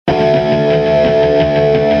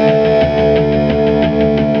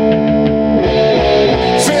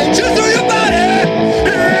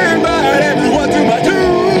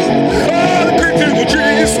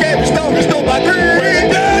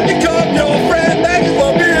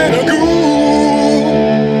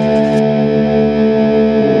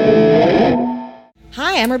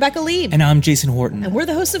I'm Rebecca Lieb. And I'm Jason Horton. And we're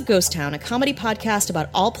the hosts of Ghost Town, a comedy podcast about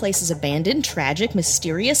all places abandoned, tragic,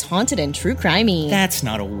 mysterious, haunted, and true crimey. That's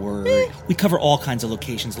not a word. We cover all kinds of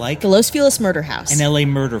locations like the Los Feliz Murder House, an LA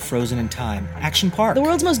murder frozen in time, Action Park, the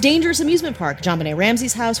world's most dangerous amusement park, JonBenet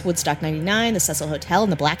Ramsey's house, Woodstock 99, the Cecil Hotel, and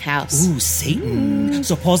the Black House. Ooh, Satan.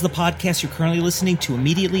 So pause the podcast you're currently listening to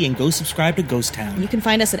immediately and go subscribe to Ghost Town. You can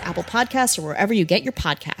find us at Apple Podcasts or wherever you get your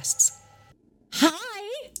podcasts. Hi.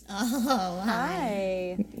 Oh,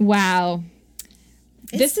 hi. Wow.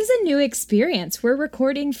 This is a new experience. We're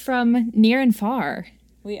recording from near and far.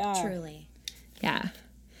 We are. Truly. Yeah.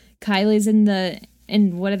 Kylie's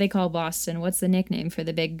in what do they call Boston? What's the nickname for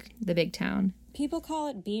the big town? People call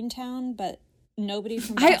it Beantown, but nobody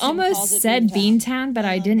from Boston I almost said Beantown, but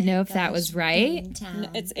I didn't know if that was right. No,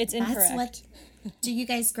 it's incorrect. Do you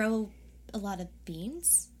guys grow a lot of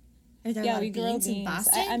beans? Are there a Yeah, lot we of grow beans in beans.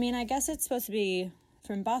 Boston? I mean, I guess it's supposed to be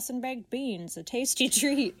from Boston baked beans, a tasty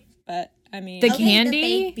treat. But I mean, The candy? the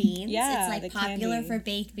baked beans. Yeah, it's the popular candy. for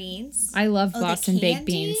baked beans. I love the Boston baked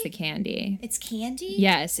candy? beans, the candy. It's candy.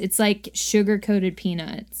 Yes, it's like sugar-coated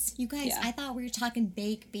peanuts. You guys, Yeah. I thought we were talking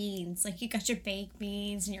baked beans. Like you got your baked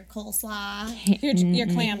beans and your coleslaw. your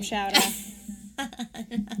clam chowder.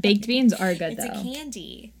 Baked beans are good, It's though. a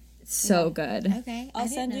candy. So good. Okay, I'll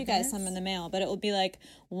send you guys some in the mail, but it will be like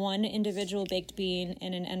one individual baked bean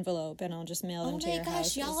in an envelope, and I'll just mail them Oh to my your gosh,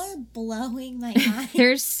 house. y'all are blowing my mind.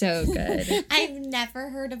 They're so good. I've never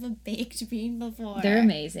heard of a baked bean before. They're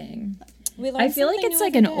amazing. We learn I feel like something it's new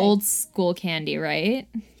like every an day. old school candy, right?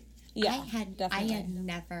 Yeah, I definitely. had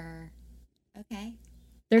never. Okay.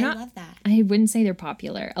 They're I not. love that. I wouldn't say they're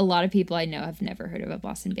popular. A lot of people I know have never heard of a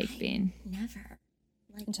Boston baked bean. Never.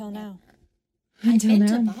 Like, Until now. Until I've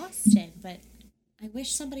been now. to Boston, but I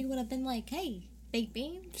wish somebody would have been like, hey, baked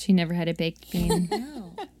beans? She never had a baked bean.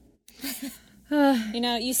 No. You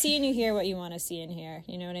know, you see and you hear what you want to see and hear.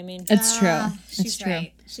 You know what I mean? It's true. She's It's true.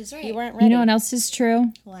 right. She's right. You weren't ready. You know what else is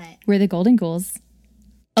true? What? We're the Golden Ghouls.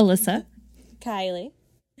 Alyssa. Kylie.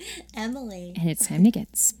 Emily. And it's time to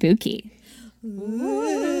get spooky. Oh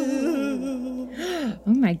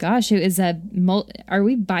my gosh, it was are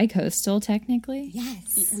we bi-coastal technically?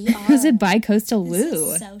 Yes. We It was a are. bi-coastal This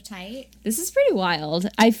woo. is so tight. This is pretty wild.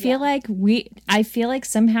 I feel like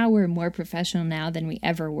somehow we're more professional now than we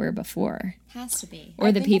ever were before. Has to be. Or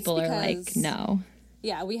I the think it's people are like, because- no.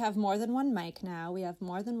 Yeah, we have more than one mic now. We have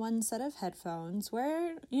more than one set of headphones.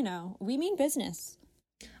 Where, you know, we mean business.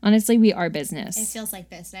 Honestly, we are It business. feels like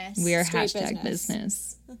business. We are Straight hashtag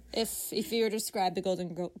business. business. If you were to describe the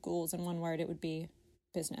Golden Ghouls in one word, it would be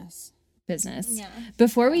business. Business. Yeah.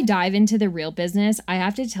 Before we dive into the real business, I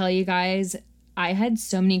have to tell you guys, I had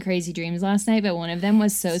so many crazy dreams last night, but one of them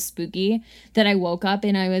was so spooky that I woke up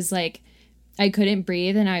and I was like, I couldn't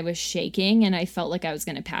breathe and I was shaking and I felt like I was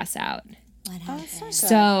going to pass out. What happened?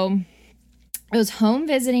 So I was home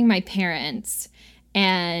visiting my parents,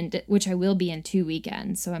 and which I will be in 2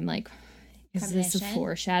 weekends. So I'm like, is this a Premonition?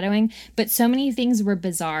 foreshadowing? But so many things were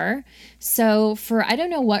bizarre. So for I don't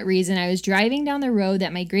know what reason, I was driving down the road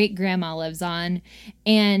that my great grandma lives on,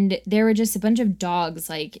 and there were just a bunch of dogs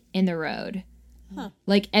like in the road. Huh.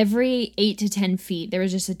 Like every 8 to 10 feet, there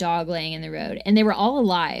was just a dog laying in the road, and they were all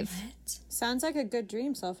alive. Sounds like a good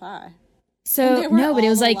dream so far. So They were no, but it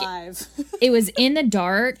was all like alive. it was in the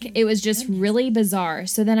dark. It was just really bizarre.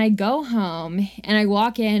 So then I go home and I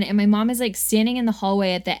walk in and my mom is like standing in the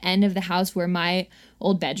hallway at the end of the house where my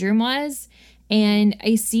old bedroom was. And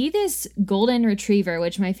I see this golden retriever,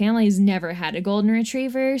 which my family's never had a golden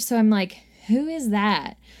retriever. So I'm like, who is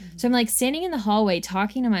that? So I'm like standing in the hallway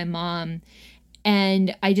talking to my mom.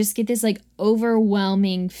 And I just get this like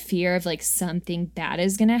overwhelming fear of like something bad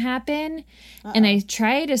is going to happen. And I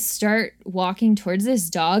try to start walking towards this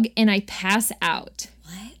dog and I pass out.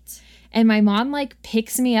 What? And my mom like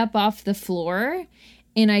picks me up off the floor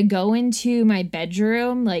and I go into my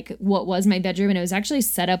bedroom, like what was my bedroom. And it was actually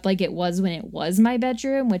set up like it was when it was my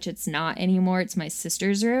bedroom, which it's not anymore. It's my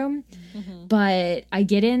sister's room. But I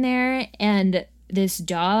get in there and this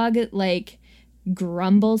dog like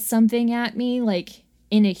grumbles something at me like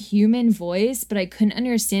in a human voice, but I couldn't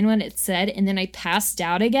understand what it said. And then I passed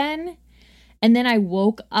out again. And then I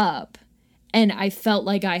woke up and I felt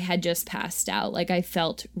like I had just passed out. Like I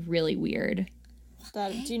felt really weird.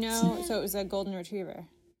 Do you know? So it was a golden retriever.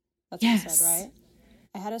 That's Yes. what you said, right?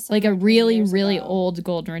 I had a Like a similar dream really, years really ago. old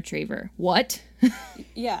golden retriever. What?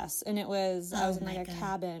 Yes, and it was I Oh was in like my a God.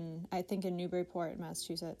 cabin, I think in Newburyport,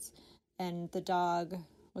 Massachusetts, and the dog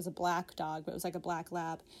was a black dog, but it was like a black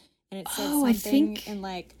lab, and it said Oh, I something think- and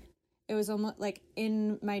like it was almost like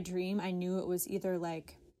in my dream I knew it was either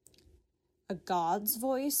like a god's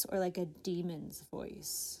voice or like a demon's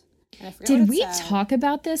voice. And I forgot Did what it we said. talk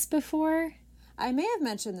about this before? I may have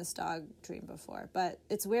mentioned this dog dream before, but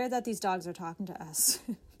it's weird that these dogs are talking to us.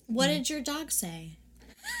 What did your dog say?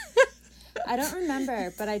 I don't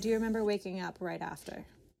remember, but I do remember waking up right after.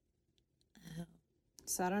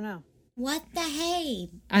 So I don't know. What the hey?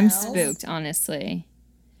 I'm Bells? spooked, honestly.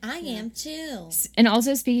 I am too. And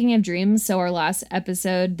also, speaking of dreams, so our last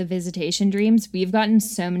episode, the visitation dreams, we've gotten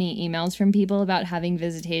so many emails from people about having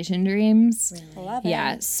visitation dreams. Really? Love it.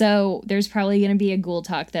 Yeah, so there's probably going to be a Ghoul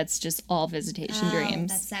Talk that's just all visitation Oh,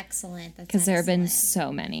 dreams. that's excellent. Because there have been excellent.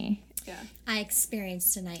 so many. Yeah. I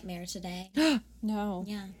experienced a nightmare today. No.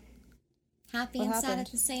 Yeah. Happy What and sad happened?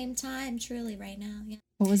 at the same time, truly, right now. Yeah.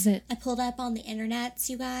 What was it? I pulled up on the internets,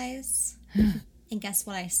 you guys. And guess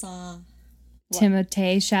what I saw?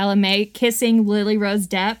 Timothée Chalamet kissing Lily Rose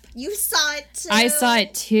Depp. You saw it too. I saw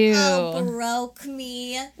it too. Oh, broke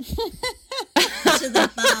me to the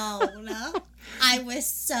bone. I was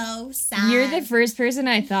so sad. You're the first person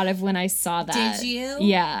I thought of when I saw that. Did you?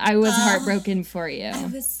 Yeah, I was heartbroken for you. I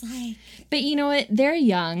was like, But you know what? They're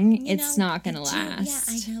young. you It's know, not going to I do- last.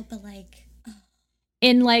 Yeah, I know, but like,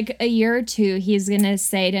 In like a year or two, he's going to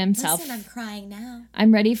say to himself, listen, I'm crying now.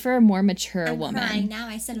 I'm ready for a more mature I'm woman. crying now.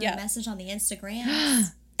 I sent him Yeah. a message on the Instagram.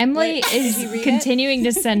 Emily Wait, did he is read continuing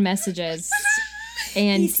to send messages.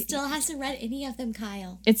 And He still hasn't read any of them,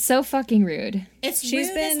 Kyle. it's so fucking rude. It's She's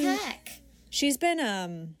rude been- as heck. She's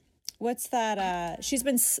been what's that? She's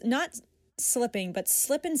been not slipping, but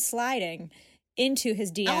slip and sliding into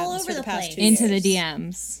his DMs All over for the the past place. 2 Into years. the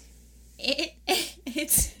DMs.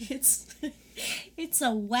 It's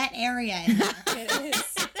a wet area in there. It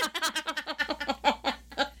is.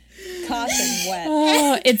 Caution wet,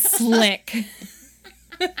 Oh, it's slick.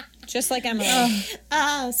 just like Emily.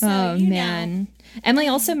 Oh, so Oh, you know. man. Emily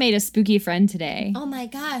also made a spooky friend today. Oh my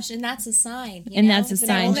gosh, and that's a sign. You And know? that's a It's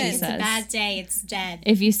sign, she it's says. a bad day. It's dead.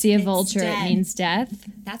 If you see a It's vulture, it dead. means death.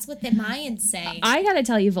 That's what the Mayans say. I gotta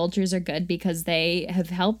tell you, vultures are good because they have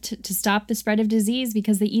helped to stop the spread of disease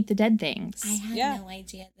because they eat the dead things. I had Yeah. no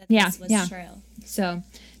idea that Yeah, this was yeah. true. So,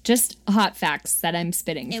 just hot facts that I'm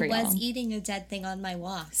spitting for It was y'all. eating a dead thing on my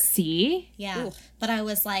walk. See? Yeah. Ooh. But I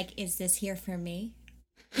was like, is this here for me?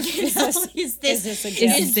 You know, Is this a Is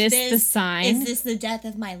gift? this the sign? Is this the death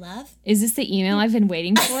of my love? Is this the email I've been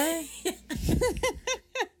waiting for?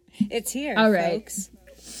 It's here, All right. folks.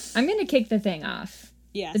 I'm gonna kick the thing off.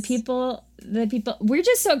 Yes. The people, we're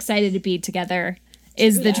just so excited to be together,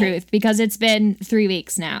 is the truth, because it's been 3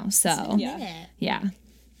 weeks now. So, Yeah. Minute. yeah.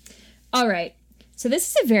 All right. So, this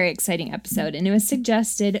is a very exciting episode, and it was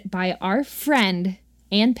suggested by our friend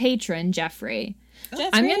and patron, Jeffrey.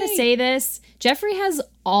 I'm going to say this Jeffrey has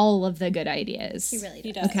all of the good ideas. He really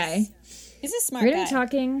He does. does. Okay. He's a smart We're guy. going to be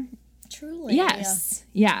talking. Truly. Yes.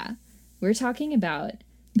 Yeah. We're talking about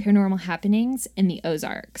paranormal happenings in the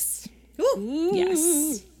Ozarks. Ooh,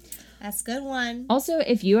 Yes. that's a good one. Also,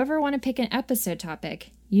 if you ever want to pick an episode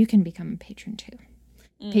topic, you can become a patron too.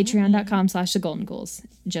 Patreon.com/the Golden Ghouls.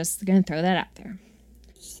 Just gonna throw that out there.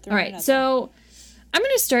 Throw All it right, out so I'm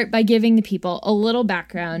gonna start by giving the people a little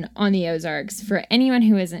background on the Ozarks for anyone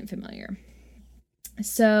who isn't familiar.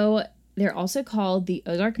 So they're also called the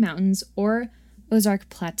Ozark Mountains or Ozark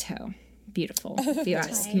Plateau. Beautiful, if you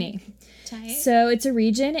ask me. Tight. So it's a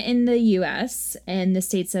region in the U.S. and the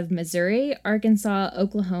states of Missouri, Arkansas,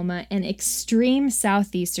 Oklahoma, and extreme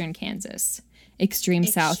southeastern Kansas. Extreme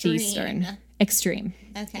southeastern. Extreme.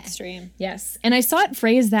 Okay. Extreme. Yes. And I saw it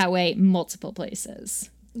phrased that way multiple places.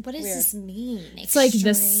 What does Weird. this mean? It's like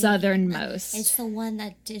the southernmost. It's the one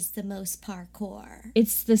that is the most parkour.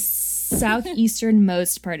 It's the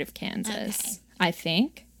southeasternmost part of Kansas, Okay. I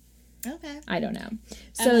think. Okay. I don't know.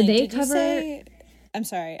 So Emily, they did you cover. say- I'm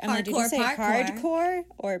sorry. Emily, did you Hardcore, say parkour. hardcore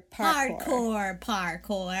or parkour?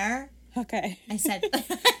 Parkour. Okay. I said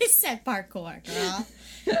I said parkour, girl.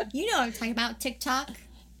 You know what I'm talking about, TikTok.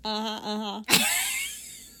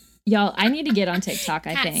 Y'all, I need to get on TikTok,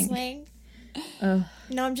 I Cat think. swing. Oh.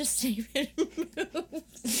 No, I'm just saying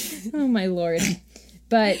moves. Oh, my Lord.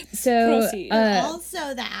 But so. Proceed.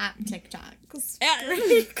 Also the app TikTok. It's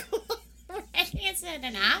pretty cool. Is it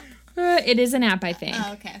an app? It is an app, I think.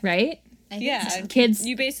 Oh, okay. Right? I think Yeah. so. Kids.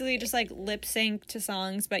 You basically just like lip sync to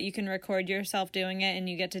songs, but you can record yourself doing it and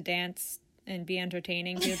you get to dance and be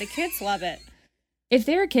entertaining too. The kids love it. If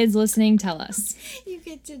there are kids listening, tell us. You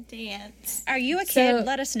get to dance. Are you a kid? So-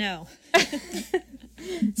 Let us know.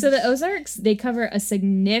 So the Ozarks, they cover a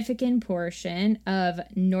significant portion of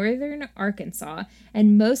northern Arkansas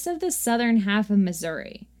and most of the southern half of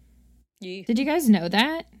Missouri. Did you guys know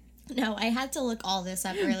that? No, I had to look all this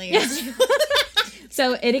up earlier.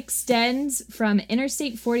 So it extends from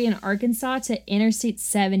Interstate 40 in Arkansas to Interstate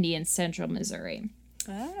 70 in central Missouri.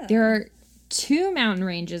 There are 2 mountain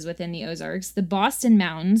ranges within the Ozarks. The Boston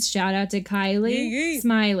Mountains, shout out to Kylie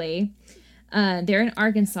Smiley. They're in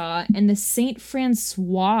Arkansas, and the St.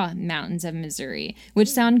 Francois Mountains of Missouri, which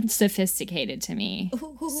sound sophisticated to me.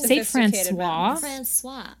 St. Francois?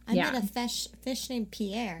 Francois. I Yeah. met a fish named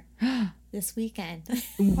Pierre this weekend.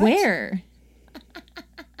 Where?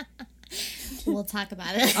 We'll talk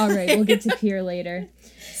about it. All right, we'll get to Pierre later.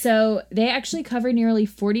 So they actually cover nearly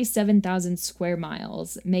 47,000 square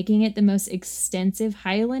miles, making it the most extensive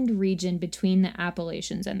highland region between the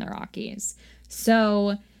Appalachians and the Rockies.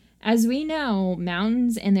 So, as we know,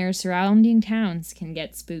 mountains and their surrounding towns can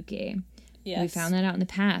get spooky. Yes. We found that out in the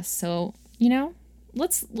past. So,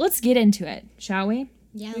 let's get into it, shall we?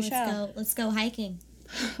 Yeah, We let's shall. go. Let's go hiking.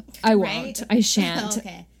 I Right? won't. I shan't.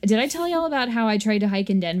 Okay. Did I tell y'all about how I tried to hike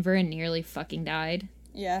in Denver and nearly fucking died?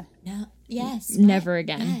 Yeah. No. Yes. Never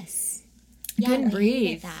again. Yes. couldn't I breathe.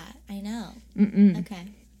 hated that. I know. Mm-mm. Okay.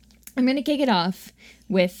 I'm going to kick it off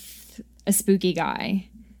with a spooky guy,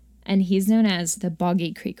 and he's known as the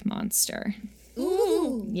Boggy Creek Monster.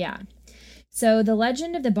 Ooh. Yeah. So the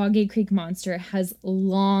legend of the Boggy Creek Monster has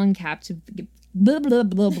long captivated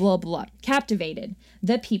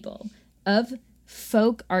the people of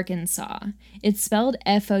Fouke, Arkansas. It's spelled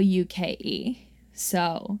Fouke.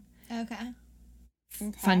 So, Okay.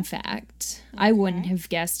 fun fact, I wouldn't have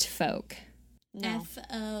guessed Fouke. No.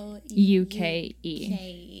 Uke.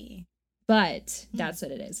 But that's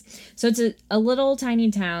what it is. So it's a little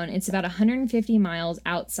tiny town. It's about 150 miles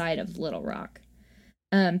outside of Little Rock.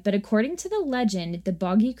 But according to the legend, the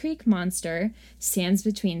Boggy Creek Monster stands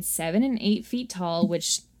between 7 and 8 feet tall,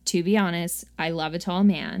 which, to be honest, I love a tall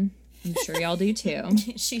man. I'm sure y'all do too.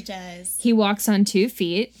 She does. He walks on 2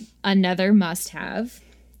 feet, another must have.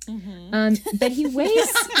 But he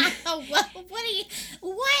weighs, Oh, well,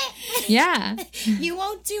 what? yeah. You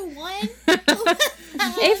won't do one?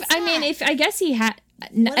 If I guess he had,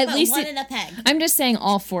 What at about least one in a peg? I'm just saying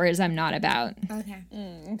all 4s I'm not about. Okay.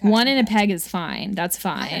 One in a peg is fine. That's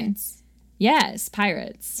fine. Pirates. Yes,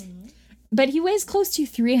 pirates. But he weighs close to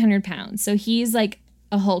 300 pounds. So he's like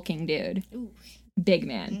a hulking dude. Ooh. Big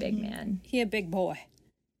man, big man. He a big boy.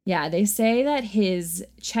 Yeah, they say that his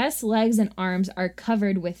chest, legs, and arms are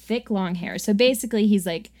covered with thick, long hair. So basically, he's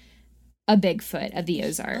like a Bigfoot of the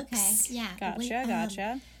Ozarks. Okay. Yeah.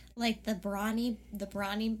 Gotcha. Like the brawny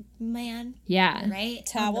man, Yeah. right?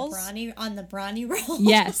 Towels? On the brawny roll.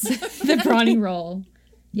 Yes, the brawny roll.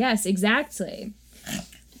 Yes, exactly.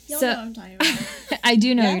 You'll So- know what I'm talking about. I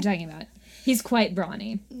do know Yeah. what you're talking about. He's quite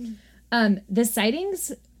brawny. The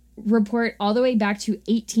sightings report all the way back to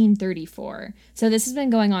 1834. So this has been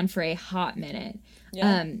going on for a hot minute.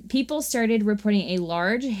 Yeah. People started reporting a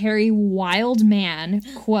large, hairy, wild man,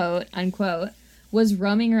 quote unquote, was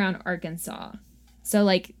roaming around Arkansas. So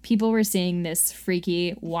like people were seeing this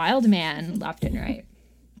freaky wild man left and right.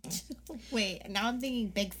 Wait, now I'm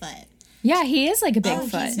thinking Bigfoot. Yeah, he is like a Oh,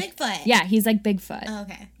 Bigfoot. he's Bigfoot. Yeah, he's like Bigfoot. Oh,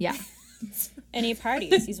 okay. Yeah. And he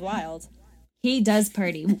parties. He's wild. He does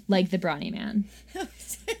party like the brawny man.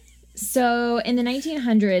 So in the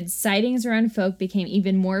 1900s, sightings around Fouke became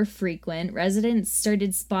even more frequent. Residents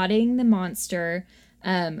started spotting the monster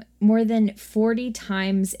more than 40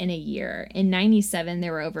 times in a year. In 97,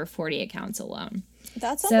 there were over 40 accounts alone.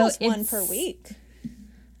 That's So almost one it's- per week.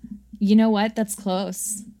 You know what? That's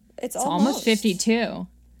close. It's It's almost 52.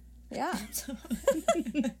 Yeah.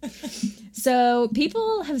 So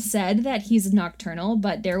people have said that he's nocturnal,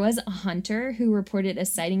 but there was a hunter who reported a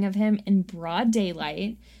sighting of him in broad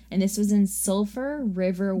daylight, and this was in Sulphur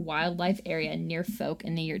River Wildlife Area near Fouke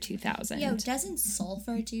in the year 2000. Yo, doesn't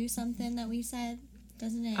sulfur do something that we said?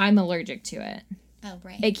 Doesn't it? I'm allergic to it. Oh,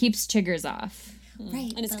 right. It keeps chiggers off,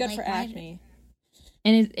 right. And it's but, good like, for why acne.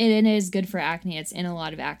 and it is good for acne. It's in a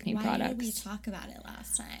lot of acne Why did we products. talk about it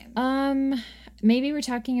last time? Maybe we're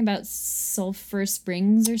talking about Sulphur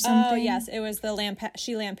Springs or something. Oh, yes. It was the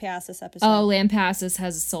She Lampasas episode. Oh, Lampasas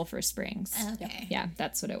has Sulphur Springs. Okay. Yeah,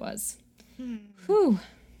 that's what it was. Whew.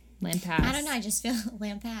 Lampass. I don't know. I just feel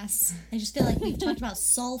Lampass. I just feel like we've talked about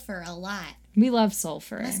sulfur a lot. We love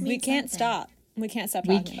sulfur. Must we mean can't something. stop. We can't stop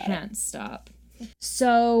We talking about it. can't stop.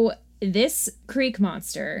 So this creek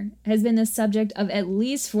monster has been the subject of at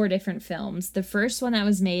least 4 different films. The first one that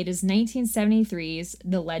was made is 1973's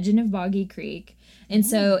The Legend of Boggy Creek. And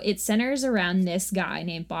so it centers around this guy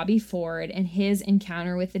named Bobby Ford and his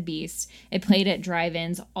encounter with the beast. It played at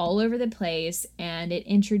drive-ins all over the place, and it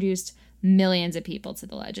introduced millions of people to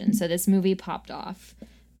the legend. So this movie popped off.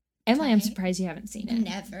 Emily, I'm Right. surprised you haven't seen it.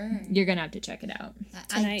 Never. You're going to have to check it out.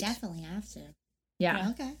 I Tonight. definitely have to. Yeah.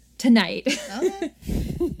 Okay. Tonight. Okay.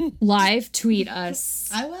 Live tweet us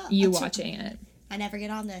I will. you I'll watching it. I never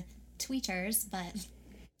get on the tweeters, but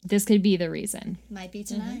This could be the reason. might be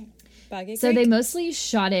tonight. Boggy So Creek? they mostly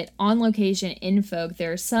shot it on location in Folk.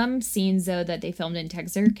 There are some scenes, though, that they filmed in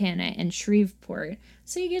Texarkana and Shreveport.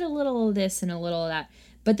 So you get a little of this and a little of that.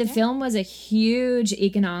 But the film was a huge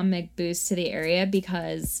economic boost to the area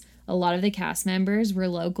because a lot of the cast members were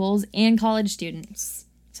locals and college students.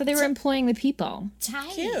 So they were employing the people.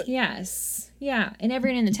 Tight. Cute. Yes. Yeah. And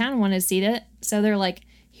everyone in the town wanted to see that. So they're like,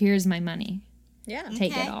 here's my money. Yeah.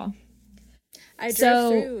 Take Okay. it all. I drove So-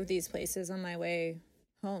 through these places on my way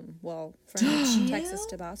home. Well, from Texas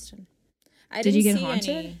to Boston. I Did you didn't get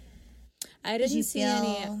see haunted? I didn't you see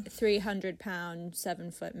any feel- 300-pound,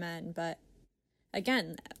 7-foot men, but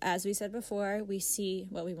again, as we said before, we see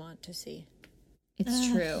what we want to see.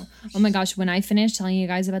 It's true. Oh my gosh, when I finish telling you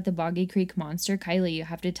guys about the Boggy Creek Monster, Kylie, you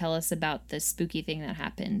have to tell us about the spooky thing that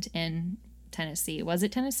happened in Tennessee. Was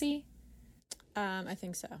it Tennessee? I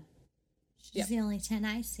think so. She's the only 10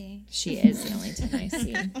 I see. She is the only 10 I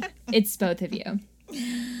see. It's both of you.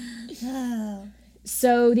 Oh.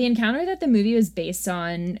 So the encounter that the movie was based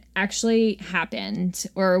on actually happened,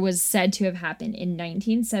 or was said to have happened, in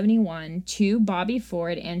 1971 to Bobby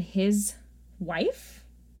Ford and his wife,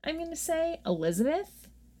 I'm going to say, Elizabeth.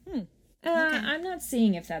 I'm not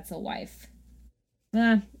seeing if that's a wife.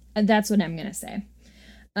 That's what I'm going to say.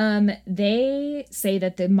 They say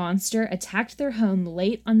that the monster attacked their home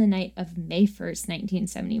late on the night of May 1st,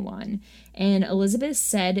 1971. And Elizabeth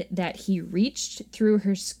said that he reached through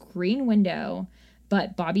her screen window,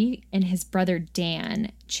 but Bobby and his brother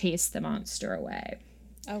Dan chased the monster away.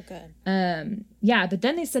 Oh, good. Yeah, but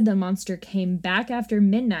then they said the monster came back after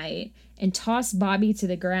midnight and tossed Bobby to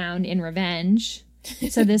the ground in revenge.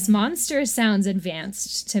 So this monster sounds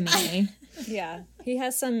advanced to me. Yeah, he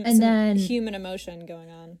has some then- human emotion going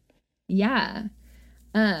on. Yeah.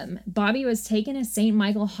 Bobby was taken to St.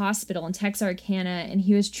 Michael Hospital in Texarkana, and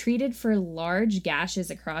he was treated for large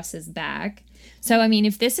gashes across his back. So, I mean,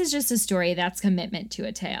 if this is just a story, that's commitment to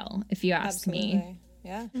a tale, if you ask me. Absolutely.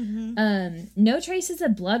 Yeah. No traces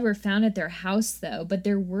of blood were found at their house, though, but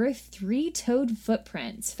there were 3-toed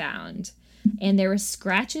footprints found. And there were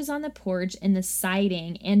scratches on the porch, and the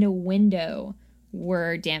siding and a window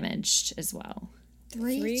were damaged as well.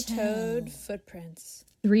 Three-toed footprints.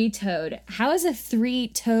 3-toed. How is a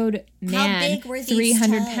 3-toed How man big were these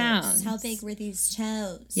 300 toes? pounds? How big were these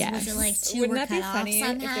toes? Yes. Was it like two Wouldn't were that cut be off funny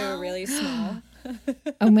somehow? if they were really small?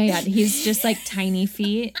 Oh my god, he's just like tiny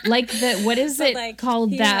feet. Like the what is But, it like, called,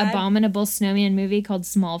 he that had- abominable snowman movie called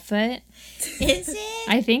Smallfoot? Is it?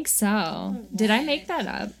 I think so. Did I make that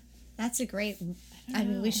up? That's a great. I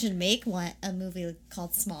mean, we should make a movie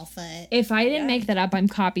called Smallfoot. If I didn't make that up, I'm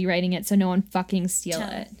copywriting it so no one fucking steal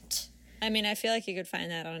it. I mean, I feel like you could find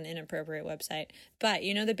that on an inappropriate website. But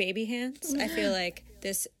you know the baby hands? I feel like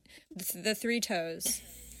the 3 toes.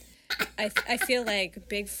 I feel like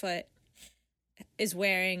Bigfoot is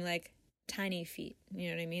wearing like tiny feet. You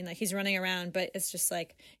know what I mean? Like he's running around, but it's just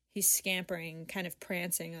like he's scampering, kind of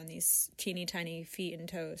prancing on these teeny tiny feet and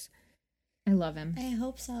toes. I love him. I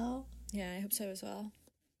hope so. Yeah, I hope so as well.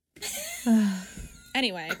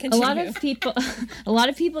 Anyway, A continue. lot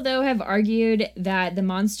of people though have argued that the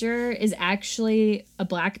monster is actually a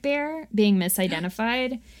black bear being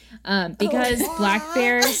misidentified, because black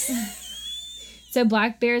bears. So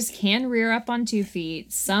black bears can rear up on 2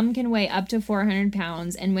 feet. Some can weigh up to 400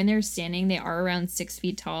 pounds, and when they're standing, they are around 6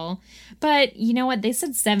 feet tall. But you know what? They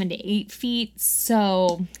said 7 to 8 feet,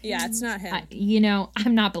 so Yeah, it's not him.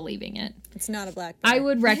 I'm not believing it. It's not a black bear. I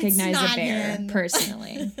would recognize a not bear him.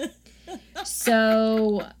 personally.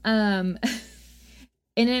 So,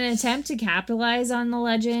 in an attempt to capitalize on the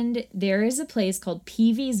legend, there is a place called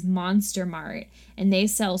Peavy's Monster Mart, and they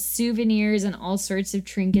sell souvenirs and all sorts of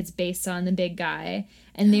trinkets based on the big guy.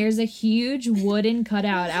 And there's a huge wooden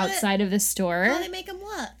cutout outside of the How store. do they make him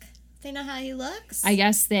look? They know how he looks? I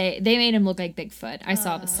guess they made him look like Bigfoot. I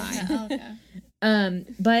saw the sign. Okay.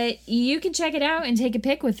 But you can check it out and take a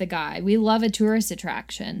pic with the guy. We love a tourist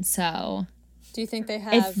attraction, so Do you think they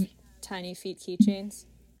have tiny feet keychains?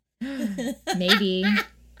 maybe.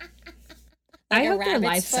 I Like a hope they're rabbit's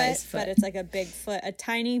life-size foot, but foot. it's like a big foot, a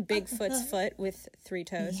tiny Bigfoot's foot with 3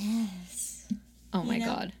 toes. Yes. Oh my know?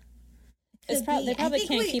 god. It's Could be. they probably I think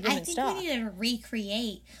can't keep him I in think stock. we need to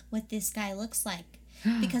recreate what this guy looks like,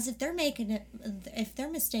 because if they're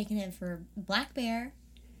mistaking him for Black Bear,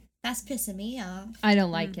 that's pissing me off. I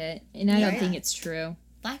don't like it, and I don't Yeah. think it's true.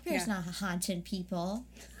 Black Bear's not haunting people.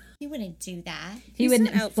 He wouldn't do that. He He's would.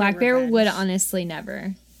 not out for Black Bear revenge. would honestly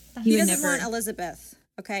never. He would doesn't never. want Elizabeth.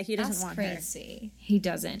 Okay, he doesn't That's want her. crazy. He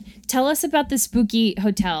doesn't. Tell us about the spooky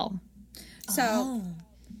hotel. So Oh.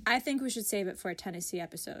 I think we should save it for a Tennessee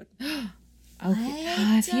episode.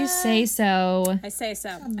 Okay. If you say so. I say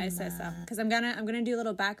so. Because I'm gonna do a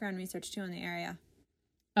little background research too in the area.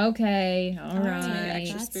 Okay. All Make it right.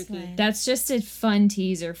 extra That's spooky. fine. That's just a fun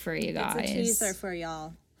teaser for you guys. It's a teaser for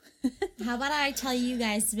y'all. How about I tell you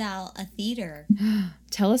guys about a theater?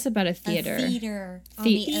 Tell us about a theater. A theater on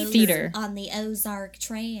Theater. on the Ozark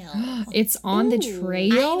Trail. It's on the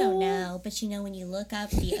trail. I don't know, but when you look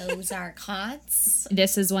up the Ozark Haunts,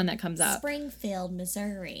 This is one that comes up. Springfield,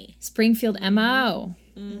 Missouri. Springfield MO.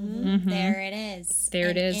 There it is. There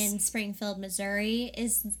it is. In Springfield, Missouri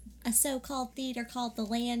is a so-called theater called the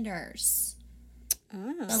Landers.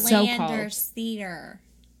 Oh. The So-called. Landers Theater.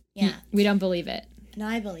 Yeah. We don't believe it. No,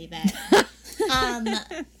 I believe it.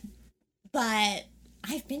 But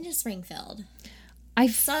I've been to Springfield.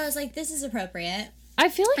 So I was like, this is appropriate. I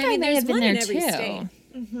feel like I may there's have been one in there every too.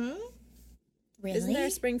 state. Really? Isn't there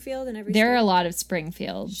a Springfield in every There are state? a lot of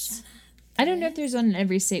Springfields. I don't know if there's one in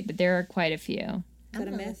every state, but there are quite a few. I'm that a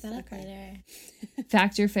gonna look myth? that up Okay. later.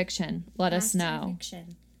 Fact or fiction? Let us Fact or know.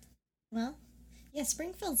 Fiction. Well, yeah,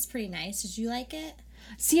 Springfield's pretty nice. Did you like it?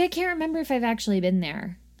 See, I can't remember if I've actually been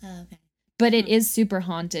there, Oh, okay. but it is super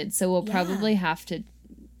haunted, so we'll Yeah. probably have to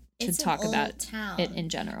It's an talk old about town. it in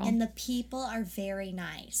general. And the people are very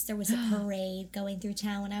nice. There was a parade going through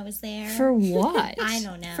town when I was there. For what? I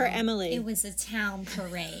don't know. For Emily. It was a town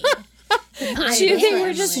parade. They I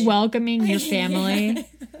were just Emily. welcoming your family.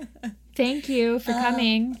 Thank you for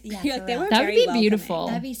coming. Yeah, Yeah, for they real. were That would very be welcoming. beautiful.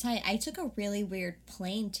 That'd be tight. I took a really weird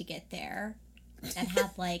plane to get there that had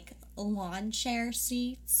like lawn chair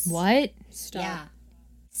seats. What? Stop. Yeah.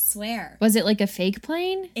 Swear. Was it like a fake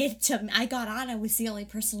plane? I got on, I was the only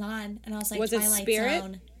person on, and I was like, Was it Twilight Spirit?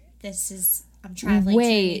 Zone. I'm traveling to a new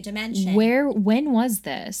Wait, dimension. when was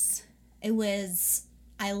this?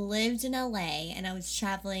 I lived in LA and I was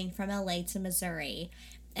traveling from LA to Missouri.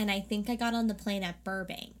 And I think I got on the plane at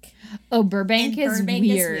Burbank. Oh, Burbank, And is, Burbank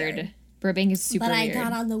is weird. weird. Burbank is super But I weird.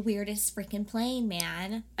 got on the weirdest freaking plane,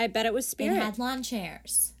 man. I bet it was It Spirit. had lawn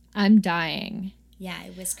chairs. I'm dying. Yeah,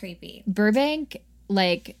 it was creepy. Burbank,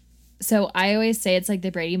 like, so I always say it's like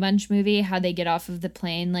the Brady Bunch movie, how they get off of the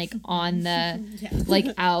plane, like, on the, like,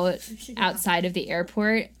 outside of the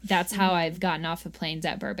airport. That's how I've gotten off of planes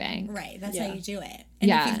at Burbank. Right, that's Yeah. how you do it. And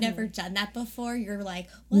Yeah. if you've never done that before, you're like,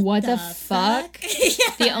 What the fuck?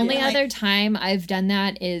 Yeah, The only you're like, other time I've done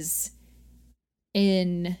that is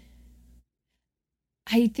in,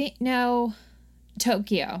 I think, no,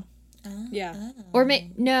 Tokyo. Yeah. Or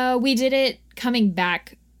no, we did it coming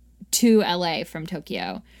back to LA from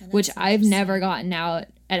Tokyo, which I've never gotten out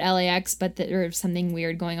at LAX, but there was something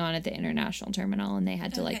weird going on at the international terminal, and they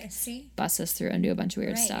had to Okay, like see? bus us through and do a bunch of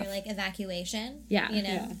weird Right, stuff. you're like evacuation. Yeah. You know?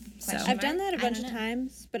 Yeah. question So- I've done mark? that a I bunch don't of know.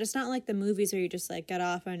 times, but it's not like the movies where you just like get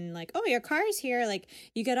off and like, oh, your car's here. Like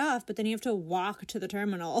you get off, but then you have to walk to the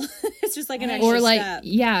terminal. It's just like an extra Or like step.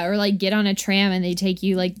 yeah, or like get on a tram and they take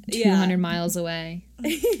you like 200 miles away.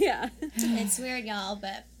 Yeah. It's weird, y'all,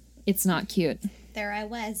 but It's not cute. there I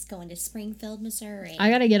was going to Springfield, Missouri. I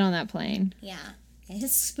gotta get on that plane. Yeah.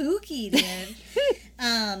 It's spooky, dude.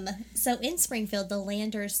 So in Springfield, the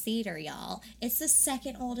Landers Theater, y'all. It's the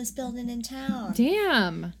second oldest building in town.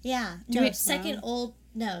 Damn. Yeah. Second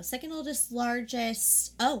oldest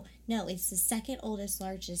largest. Oh, no, it's the second oldest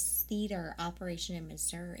largest theater operation in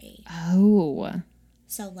Missouri. Oh,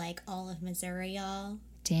 So like all of Missouri, y'all.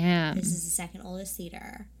 damn. This is the second oldest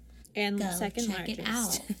theater. And Go second check largest. it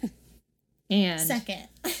out. And Second.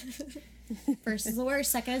 First is the worst,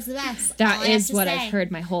 second is the best. All that I have is to what say. I've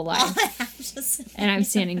heard my whole All life. I have to say. And I'm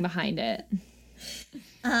standing behind it.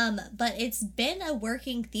 But it's been a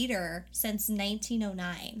working theater since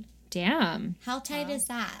 1909. Damn. How tight is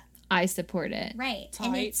that? I support it. Right.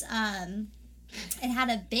 And it's it had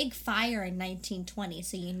a big fire in 1920,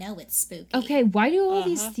 so you know it's spooky. Okay, why do all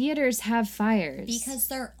these theaters have fires? Because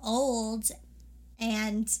they're old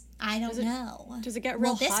and I don't know. Does it get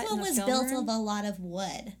real This hot in one the was film built room? of a lot of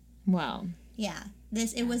wood. well, Yeah.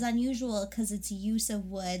 It was unusual because its use of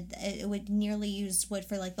wood, it would nearly use wood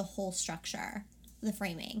for like the whole structure, the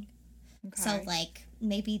framing. So Okay. like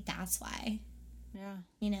maybe that's why, Yeah.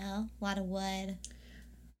 you know, a lot of wood,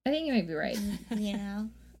 I think you might be right. you know,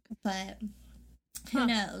 but who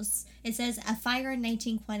knows? It says a fire in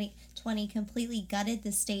 1920 completely gutted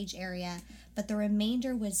the stage area, but the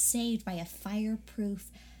remainder was saved by a fireproof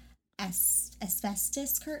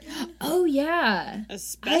asbestos curtain. Oh yeah.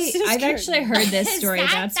 Asbestos I've actually curtain. heard this Is story. that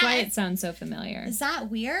That's why that? it sounds so familiar. Is that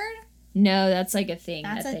weird? No, that's like a thing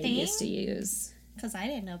That's that a they thing? used to use. Because I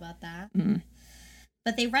didn't know about that. Mm.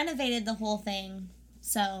 But they renovated the whole thing,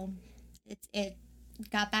 so it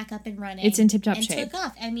got back up and running. It's in tip-top and shape. took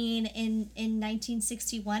off. I mean, in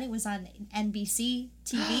 1961, it was on NBC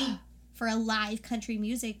TV for a live country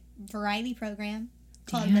music variety program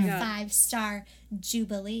called the 5-Star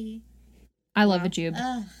Jubilee. I love a jube.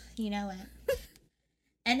 Ugh, you know it.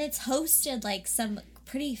 And it's hosted like some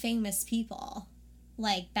pretty famous people.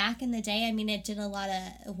 Like back in the day, I mean, it did a lot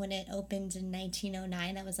of, when it opened in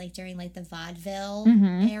 1909, that was like during like the vaudeville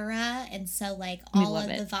era. And so like all of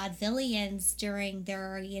the vaudevillians during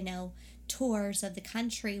their, you know, tours of the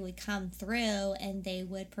country would come through and they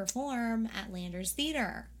would perform at Landers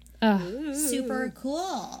Theater. Ugh. Super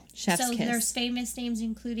cool. Chef's so kiss. there's famous names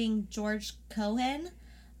including George Cohan,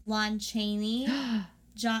 Lon Chaney. Lon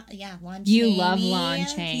Chaney. You love Lon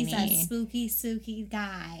Chaney. He's a spooky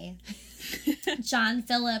guy. John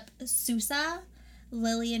Philip Sousa,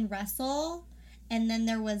 Lillian Russell, and then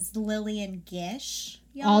there was Lillian Gish.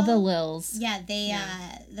 Y'all. All the Lils. Yeah,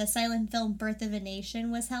 the silent film Birth of a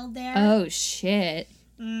Nation was held there. Oh, shit.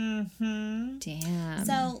 Mm-hmm. Damn.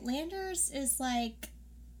 So Landers is like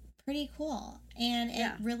pretty cool, and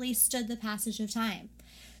it really stood the passage of time.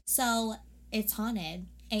 So it's haunted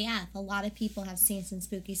AF. A lot of people have seen some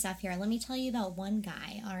spooky stuff here. Let me tell you about one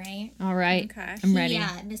guy, all right? All right. Okay. I'm ready.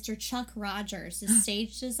 Yeah, Mr. Chuck Rogers, the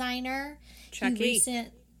stage designer. Chucky.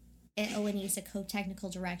 And he's a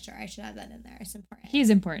co-technical director. I should have that in there. It's important.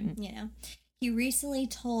 He's important. You know, he recently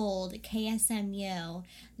told KSMU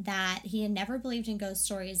that he had never believed in ghost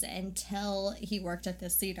stories until he worked at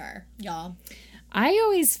this theater, y'all. I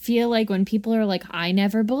always feel like when people are like, I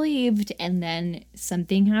never believed, and then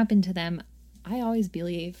something happened to them, I always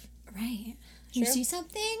believe. Right. You see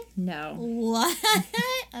something? No. What?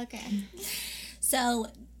 Okay. So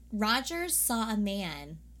Rogers saw a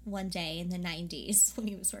man one day in the 90s when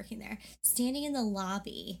he was working there, standing in the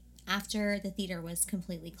lobby after the theater was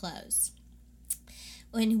completely closed.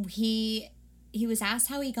 When he was asked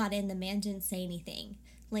how he got in, the man didn't say anything.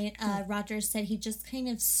 Rogers said he just kind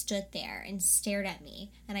of stood there and stared at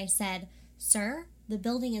me. And I said, "Sir, the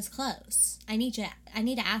building is closed. I need to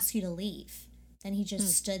ask you to leave." Then he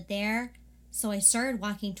just stood there. So I started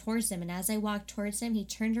walking towards him, and as I walked towards him, he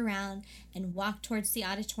turned around and walked towards the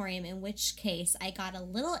auditorium, in which case I got a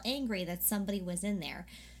little angry that somebody was in there.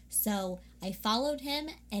 So I followed him,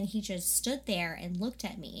 and he just stood there and looked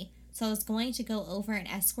at me. So I was going to go over and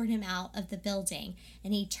escort him out of the building,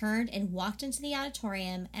 and he turned and walked into the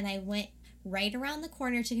auditorium, and I went right around the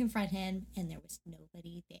corner to confront him, and there was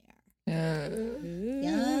nobody there.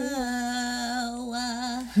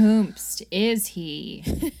 Whomst is he?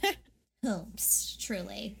 Hoops,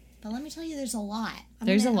 truly. But let me tell you, there's a lot. I'm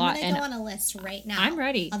a lot, I'm going to and go on a list right now. I'm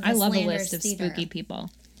ready. of I this love a Landers list of Theater. spooky people.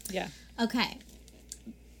 Yeah. Okay.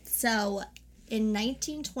 So, in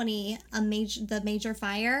 1920, the major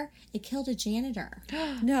fire, it killed a janitor.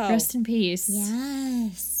 No. Rest in peace.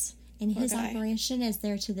 Yes. And his guy. operation is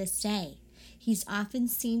there to this day. He's often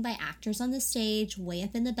seen by actors on the stage, way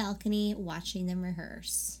up in the balcony, watching them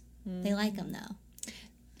rehearse. They like him, though.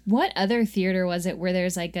 What other theater was it where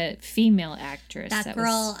there's like a female actress? That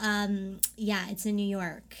girl, it's in New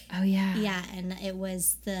York. Oh, yeah. Yeah, and it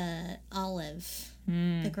was the Olive,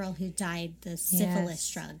 the girl who died the syphilis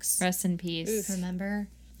drugs. Rest in peace. Remember?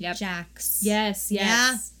 Yep. Jax. Yes.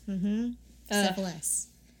 Yeah. Mm-hmm. Ugh. Syphilis.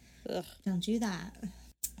 Ugh. Don't do that.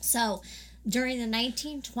 So, during the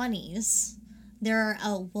 1920s,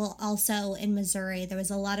 also in Missouri, there was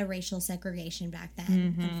a lot of racial segregation back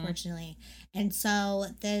then, unfortunately. And so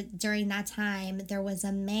during that time, there was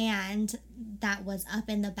a man that was up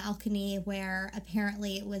in the balcony where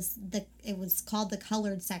apparently it was called the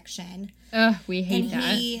colored section. Ugh, we hate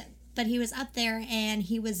that. But he was up there and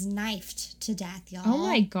he was knifed to death, y'all. Oh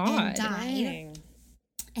my God. And died. Dang.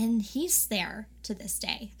 And he's there to this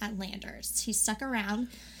day at Landers. He stuck around.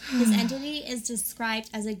 His entity is described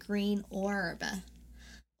as a green orb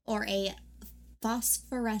or a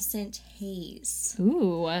phosphorescent haze.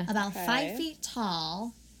 Ooh. About 5 feet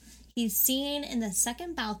tall. He's seen in the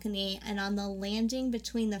second balcony and on the landing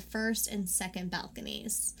between the first and second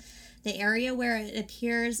balconies. The area where it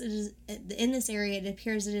appears, in this area, it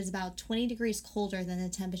appears it is about 20 degrees colder than the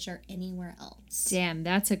temperature anywhere else. Damn,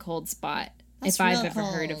 that's a cold spot. That's if I've real ever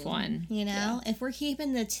heard of cold, one. You know, if we're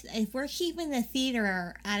keeping the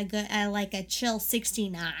theater at like a chill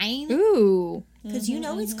 69, Ooh. because you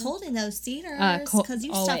know it's cold in those theaters Cold, because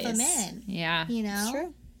you stuff them always. in. Yeah. You know,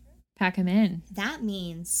 True. Pack them in. that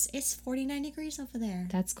means it's 49 degrees over there.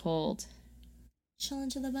 That's cold.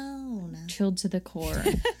 Chilling to the bone. Chilled to the core.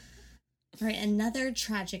 All right, another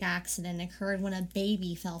tragic accident occurred when a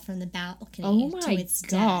baby fell from the balcony Oh to my its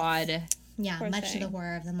death. God. Yeah, Poor much to thing. the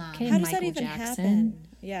horror of the mom. Okay. How does that Michael even Jackson. happen?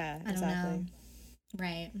 Yeah, I don't exactly. know.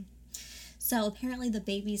 Right. So apparently the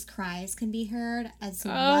baby's cries can be heard, as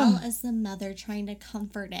well as the mother trying to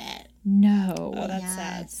comfort it. No. Oh, that's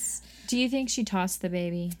Yes. Do you think she tossed the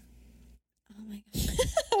baby? Oh my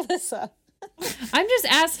god. Alyssa. I'm just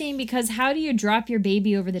asking because how do you drop your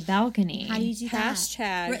baby over the balcony? How do you do that?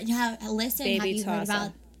 Hashtag Listen, baby have you heard tossing.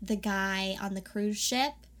 about the guy on the cruise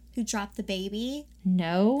ship who dropped the baby?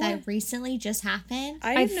 No. That recently just happened.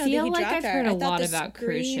 I didn't know feel that he like dropped I've her. heard I a thought lot the about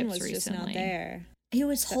cruise screen ships was just recently. not there. He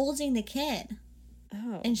was holding the kid,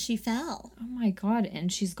 Oh. and she fell, Oh my god, and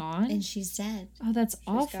she's gone? and she's dead Oh, that's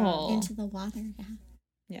awful. into the water. Yeah,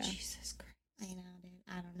 Yeah. Jesus Christ. I know, dude.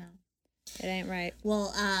 I don't know. It ain't right.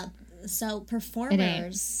 Well, so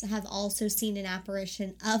performers have also seen an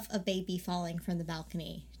apparition of a baby falling from the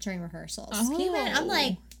balcony during rehearsals. Can you imagine? I'm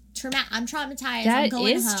like, I'm traumatized. I'm That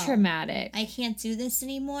going is home. traumatic. I can't do this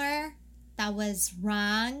anymore. That was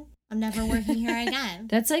wrong. I'm never working here again.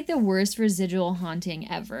 That's like the worst residual haunting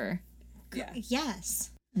ever. Yeah.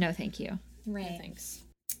 Yes. No, thank you. Right. Thanks.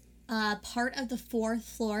 Part of the 4th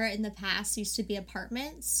floor in the past used to be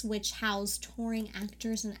apartments, which housed touring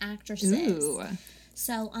actors and actresses. Ooh.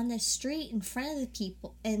 So on the street in front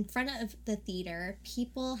of the theater,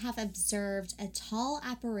 people have observed a tall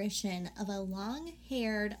apparition of a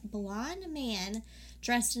long-haired blonde man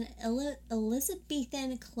dressed in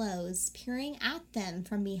Elizabethan clothes peering at them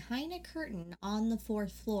from behind a curtain on the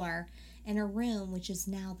 4th floor in a room which is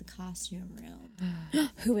now the costume room.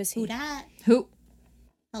 Who is he? Who dat? Who?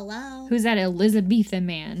 Hello? Who's that Elizabethan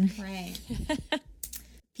man? Right.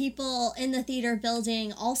 People in the theater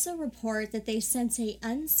building also report that they sense a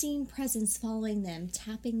unseen presence following them,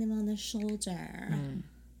 tapping them on the shoulder.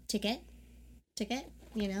 Ticket?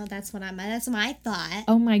 You know, that's my thought.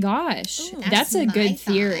 Oh my gosh. That's a my good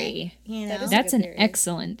thought. theory. You know? That is a That's good an theory.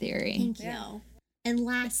 excellent theory. Thank you. And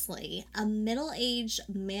lastly, a middle-aged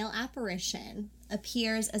male apparition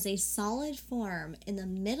appears as a solid form in the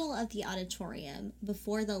middle of the auditorium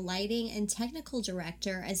before the lighting and technical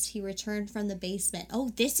director as he returned from the basement. Oh,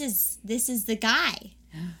 this is the guy,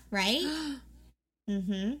 right?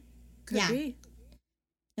 Mm-hmm. Could Yeah. be.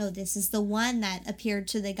 No, this is the one that appeared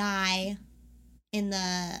to the guy in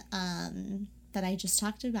the that I just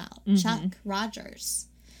talked about, Chuck Rogers.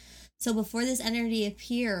 So before this entity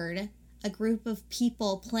appeared, a group of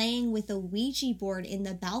people playing with a Ouija board in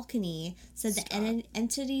the balcony said the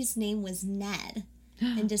entity's name was Ned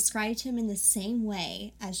and described him in the same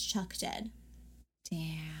way as Chuck did.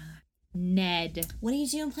 Damn. Ned. What are you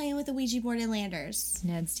doing playing with a Ouija board in Landers?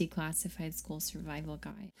 Ned's declassified school survival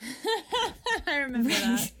guide. I remember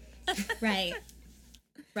that. Right.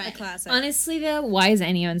 A classic. Honestly, though, why is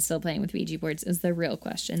anyone still playing with Ouija boards is the real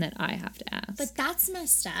question that I have to ask. But that's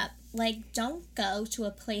messed up. Like, don't go to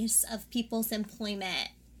a place of people's employment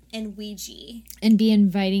and Ouija. And be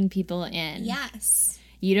inviting people in. Yes.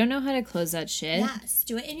 You don't know how to close that shit. Yes.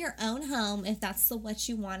 Do it in your own home if that's what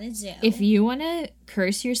you want to do. If you want to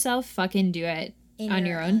curse yourself, fucking do it In on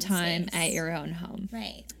your your own own time space. at your own home.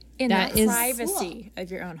 Right. In that the is privacy of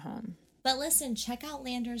your own home. But listen, check out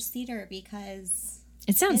Landers Theater because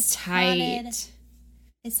It sounds It's tight. haunted.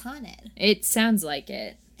 it's haunted. It sounds like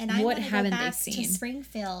it. And I what want to go haven't they back seen? to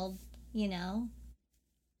Springfield, you know,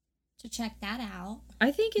 to check that out.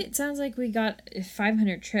 I think it sounds like we got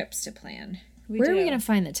 500 trips to plan. We Where are we do. going to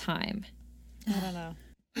find the time? I don't know.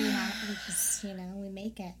 Yeah, we just, we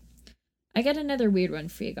make it. I got another weird one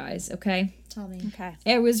for you guys, okay? Tell me. Okay.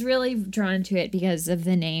 I was really drawn to it because of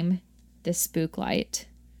the name, the Spook Light.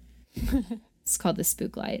 It's called the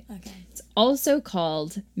Spook Light. Okay. It's also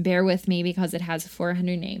called, bear with me because it has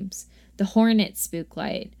 400 names, the Hornet Spook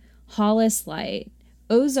Light, Hollis Light,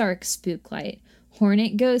 Ozark Spook Light,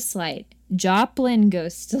 Hornet Ghost Light, Joplin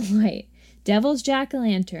Ghost Light, Devil's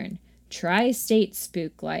Jack-o'-lantern, Tri-State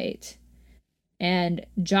Spook Light, and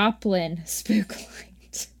Joplin Spook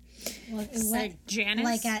Light. Like Janice?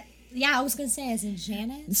 Like yeah, I was going to say as in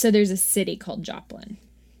Janet. So there's a city called Joplin.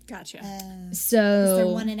 Gotcha. So Is there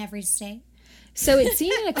one in every state? So it's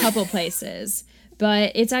seen in a couple places,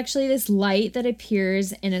 but it's actually this light that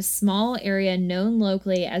appears in a small area known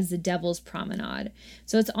locally as the Devil's Promenade.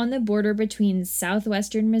 So it's on the border between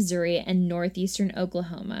southwestern Missouri and northeastern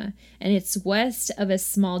Oklahoma, and it's west of a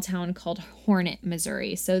small town called Hornet,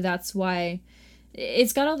 Missouri. So that's why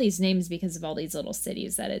it's got all these names because of all these little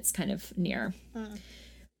cities that it's kind of near.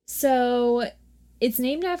 So it's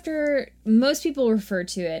named after, most people refer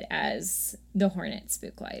to it as the Hornet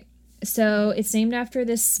Spook Light. So it's named after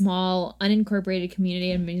this small, unincorporated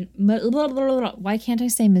community in, why can't I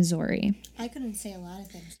say Missouri? I couldn't say a lot of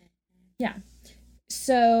things. Yeah.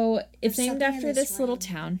 So it's There's named something in after this this little room.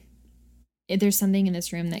 town. there's something in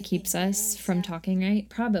this room that keeps there us is, from yeah. talking right.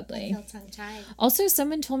 I Probably. feel tongue-tied. Also,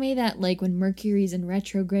 someone told me that like when Mercury's in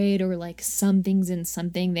retrograde or like something's in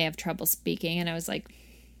something, they have trouble speaking. And I was like,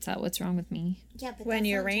 is that what's wrong with me? Yeah, but When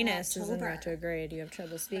that's until Uranus is in October, retrograde, you have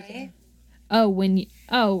trouble speaking.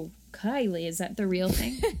 Oh, Kylie, is that the real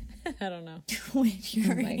thing? I don't know. When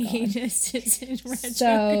your my God. anus is in retrograde.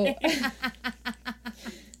 So,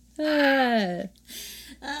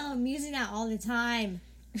 Oh, I'm using that all the time.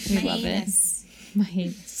 we My love anus. it. My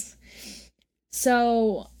anus.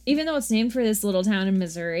 So, even though it's named for this little town in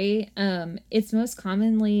Missouri, it's most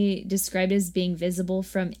commonly described as being visible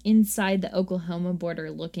from inside the Oklahoma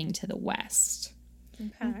border looking to the west.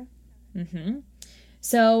 Okay.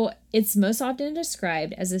 So, it's most often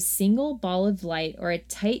described as a single ball of light or a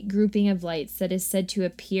tight grouping of lights that is said to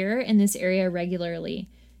appear in this area regularly,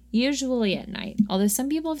 usually at night, although some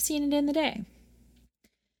people have seen it in the day.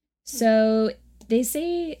 So, they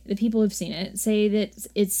say, the people who've seen it say that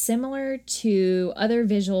it's similar to other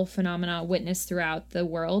visual phenomena witnessed throughout the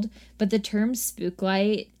world, but the term spook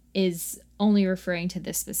light is only referring to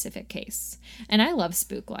this specific case. And I love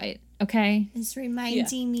spook light, okay? It's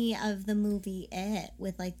reminding me of the movie It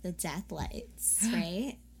with like the death lights,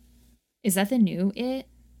 right? Is that the new It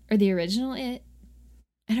or the original It?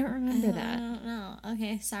 I don't remember I that. don't know.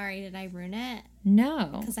 Okay, sorry. Did I ruin it?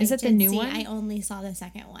 No. 'Cause Is I it the did new see- one? I only saw the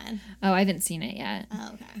second one. Oh, I haven't seen it yet,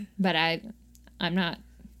 Oh, okay. but I'm not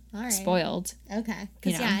All right. spoiled. Okay. You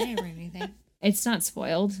Because, know. yeah, I didn't ruin anything. It's not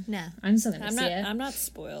spoiled. No, I'm still gonna I'm see not. it. I'm not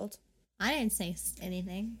spoiled. I didn't say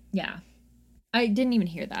anything. Yeah. I didn't even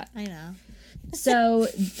hear that. I know. So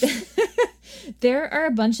there are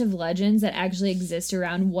a bunch of legends that actually exist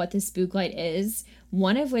around what the spook light is,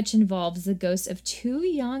 one of which involves the ghosts of two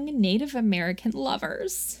young Native American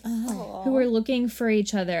lovers who were looking for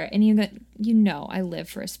each other. And you know I live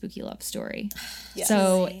for a spooky love story. Yes.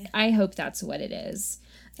 So Truly. I hope that's what it is.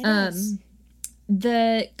 It is.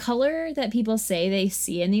 The color that people say they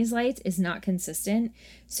see in these lights is not consistent.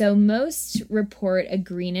 So most report a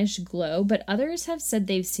greenish glow, but others have said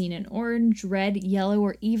they've seen an orange, red, yellow,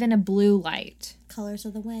 or even a blue light. Colors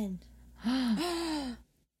of the Wind.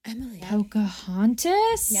 Emily.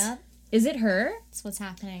 Pocahontas? Yep. Is it her? That's what's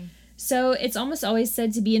happening. So it's almost always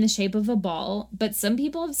said to be in the shape of a ball, but some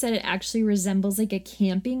people have said it actually resembles like a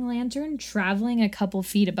camping lantern traveling a couple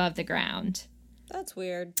feet above the ground. That's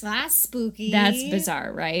weird. That's spooky. That's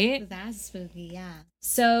bizarre, right? That's spooky, yeah.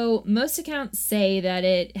 So, most accounts say that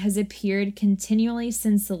it has appeared continually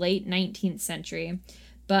since the late 19th century,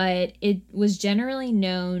 but it was generally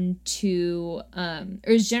known to, or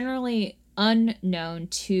is generally unknown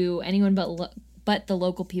to anyone but the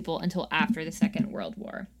local people until after the Second World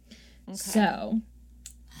War. Okay. So,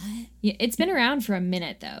 yeah, it's been around for a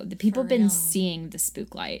minute, though. The people have been real. seeing the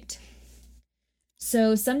spook light.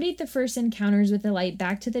 So, some date the first encounters with the light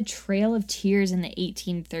back to the Trail of Tears in the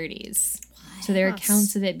 1830s. So there are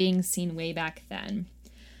accounts of it being seen way back then.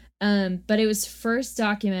 But it was first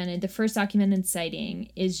documented, the first documented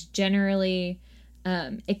sighting is generally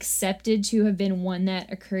accepted to have been one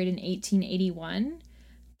that occurred in 1881.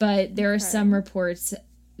 But there are some reports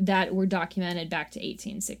that were documented back to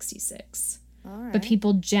 1866. All right. But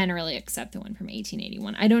people generally accept the one from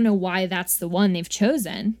 1881. I don't know why that's the one they've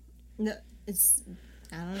chosen. No, it's,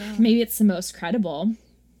 I don't know. Maybe it's the most credible.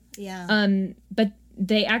 Yeah. But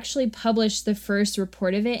they actually published the first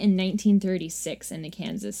report of it in 1936 in the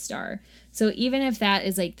Kansas Star. So even if that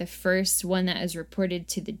is like the first one that is reported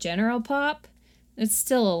to the general pop, it's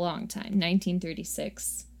still a long time.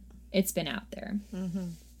 1936. It's been out there.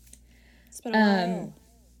 It's been a while.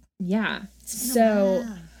 Yeah. So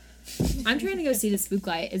I'm trying to go see the spook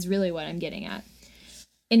light is really what I'm getting at.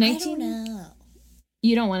 In I don't know.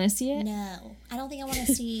 You don't want to see it? No. I don't think I want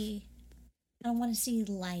to see, I don't want to see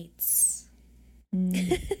lights.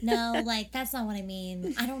 No, like, that's not what I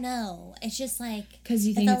mean. I don't know. It's just like... Because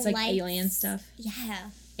you if think the it's like lights- alien stuff? Yeah.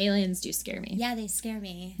 Aliens do scare me. Yeah, they scare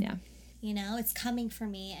me. Yeah. You know, it's coming for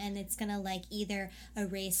me and it's gonna like either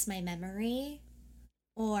erase my memory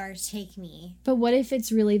or take me. But what if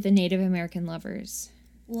it's really the Native American lovers?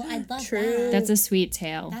 Well, I'd love True. that. That's a sweet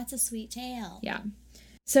tale. That's a sweet tale. Yeah.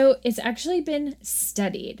 So it's actually been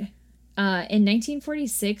studied. In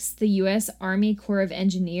 1946, the U.S. Army Corps of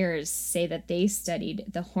Engineers say that they studied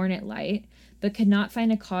the Hornet light, but could not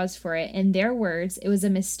find a cause for it. In their words, it was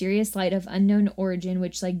a mysterious light of unknown origin,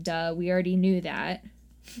 which, like, duh, we already knew that.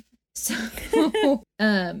 So,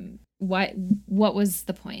 what was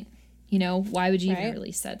the point? You know, why would you even Right.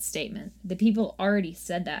 release that statement? The people already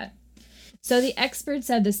said that. So the experts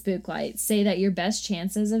of the spook light say that your best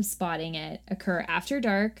chances of spotting it occur after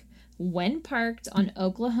dark, when parked on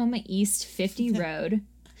Oklahoma East 50 Road,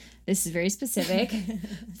 This is very specific.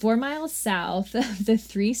 4 miles south of the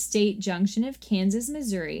three-state junction of Kansas,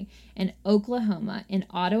 Missouri, and Oklahoma, in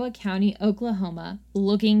Ottawa County, Oklahoma,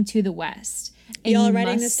 looking to the west. And Y'all you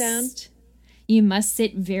writing this down? You must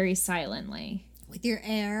sit very silently. With your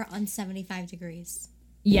air on 75 degrees.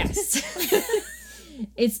 Yes.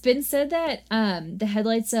 It's been said that the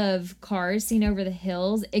headlights of cars seen over the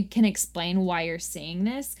hills, it can explain why you're seeing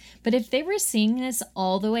this. But if they were seeing this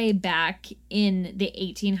all the way back in the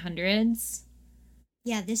 1800s,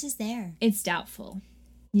 Yeah, this is there. it's doubtful.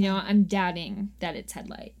 You know, I'm doubting that it's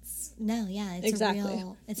headlights. No, yeah, it's Exactly.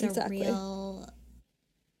 a real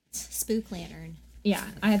spook lantern. Yeah,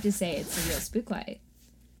 I have to say it's a real spook light.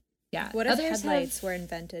 Yeah. What if others headlights were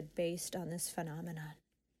invented based on this phenomenon?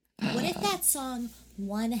 What if that song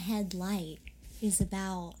 "One Headlight" is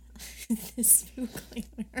about the spook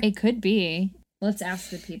lantern? It could be. Let's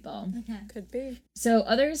ask the people. Could be. So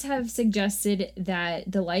others have suggested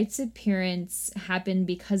that the light's appearance happened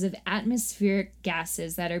because of atmospheric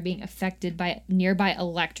gases that are being affected by nearby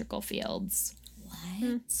electrical fields.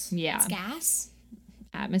 What? Yeah. It's gas?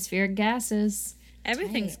 Atmospheric gases.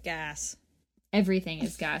 Everything's gas. Everything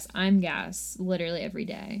is gas. I'm gas literally every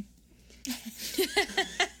day.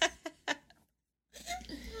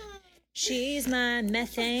 She's my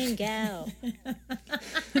methane gal.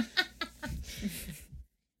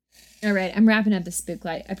 All right, I'm wrapping up the spook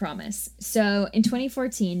light, I promise. So in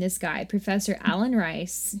 2014, this guy, Professor Alan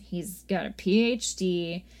Rice, he's got a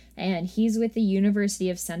PhD and he's with the University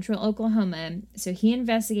of Central Oklahoma. So he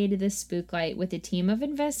investigated this spook light with a team of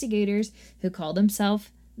investigators who called themselves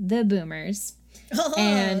the Boomers.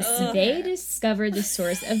 And they discovered the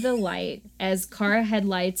source of the light as car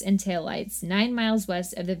headlights and taillights 9 miles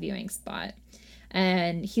west of the viewing spot.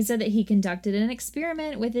 And he said that he conducted an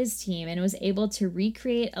experiment with his team and was able to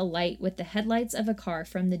recreate a light with the headlights of a car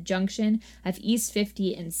from the junction of East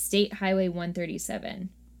 50 and State Highway 137.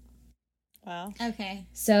 Wow. Okay.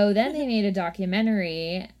 So then they made a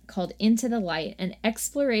documentary called Into the Light, an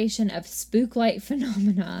exploration of spook light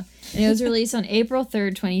phenomena. And it was released on April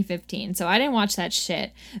 3rd, 2015. So I didn't watch that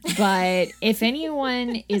shit. But if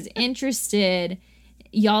anyone is interested,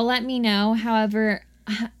 y'all let me know. However,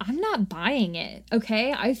 I'm not buying it,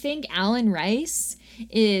 okay? I think Alan Rice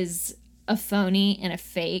is a phony and a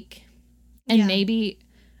fake and Yeah. maybe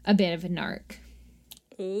a bit of a narc.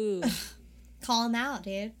 Ooh. Call him out,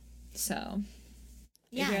 dude. So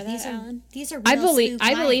You Yeah, hear that, Alan? these are real I believe spook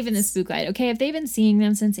I believe in the lights. spook light. Okay, if they've been seeing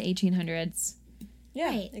them since the 1800s, Yeah,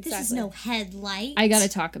 Right. exactly. This is no headlight. I gotta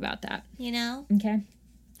talk about that. You know? Okay.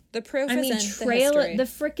 The proof I is mean, in trail the history. the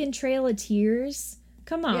frickin' Trail of Tears.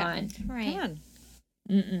 Come on. Yeah. Right. Come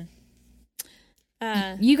on.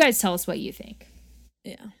 Mm-mm. You guys tell us what you think.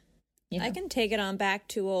 Yeah. You know. I can take it on back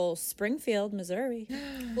to old Springfield, Missouri.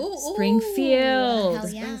 Ooh, Springfield. Hell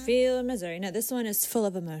yeah. Springfield, Missouri. Now, this one is full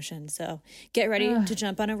of emotion, so get ready to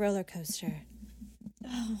jump on a roller coaster.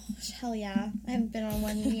 Hell yeah. I haven't been on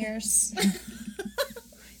one in years.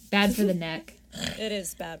 Bad for the neck. It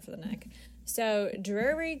is bad for the neck. So,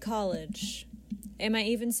 Drury College. Am I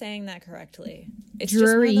even saying that correctly? It's just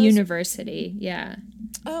one Drury of those- University. Yeah.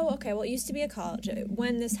 Oh, okay. Well, it used to be a college.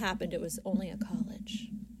 When this happened, it was only a college.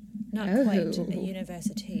 Not Oh. quite a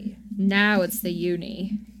university. Now it's the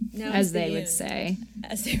uni, Now it's as the they would uni. say.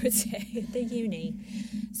 As they would say, the uni.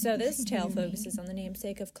 So this tale focuses on the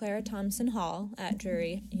namesake of Clara Thompson Hall at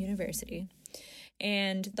Drury University.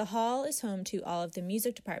 And the hall is home to all of the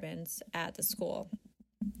music departments at the school.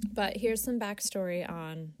 But here's some backstory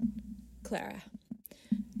on Clara.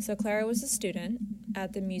 So Clara was a student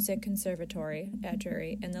at the Music Conservatory at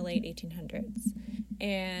Drury in the late 1800s.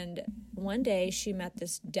 And one day she met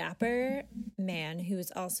this dapper man who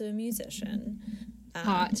was also a musician.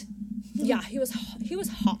 Hot. Yeah, he was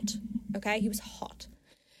hot. Okay, he was hot.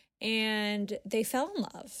 And they fell in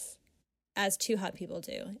love, as two hot people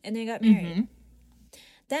do, and they got married.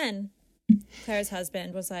 Then Clara's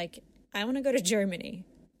husband was like, I want to go to Germany,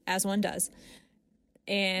 as one does.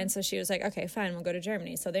 And so she was like, okay, fine, we'll go to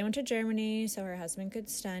Germany. So they went to Germany so her husband could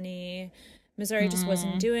study. Missouri just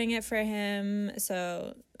wasn't doing it for him,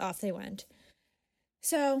 so off they went.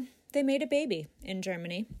 So they made a baby in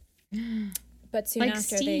Germany. But soon Like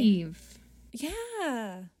after Steve.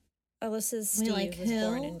 Yeah. Alyssa's Wait, Steve like was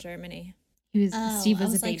born who? in Germany. He was, Oh, Steve I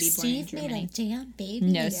was a like, baby born in Steve Germany. made a damn baby.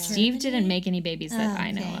 No, in Steve didn't Germany? make any babies that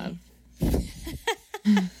I know Okay. of.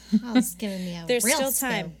 I was giving me a There's real still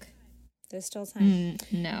time. spook. There's still time.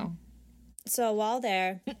 No. So while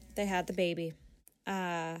there, they had the baby.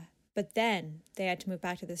 But then they had to move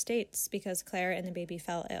back to the States because Clara and the baby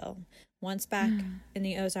fell ill. Once back in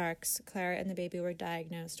the Ozarks, Clara and the baby were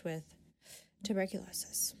diagnosed with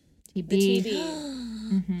tuberculosis. TB. The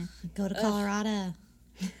TB, Go to Colorado.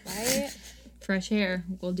 right? Fresh air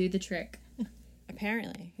will do the trick.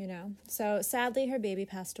 Apparently, So sadly, her baby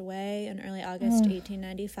passed away in early August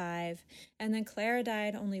 1895, and then Clara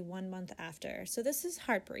died only 1 month after. So this is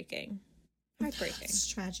heartbreaking. Heartbreaking,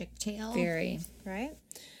 It's a tragic tale. Very. right?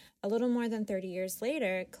 A little more than 30 years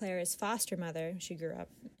later, Clara's foster mother, she grew up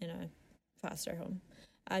in a foster home,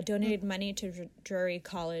 donated money to Drury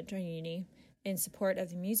College or Uni in support of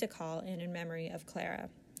the music hall and in memory of Clara.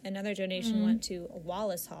 Another donation went to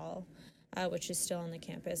Wallace Hall, which is still on the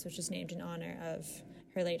campus, which is named in honor of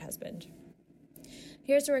her late husband.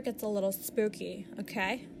 Here's where it gets a little spooky,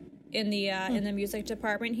 okay? In the music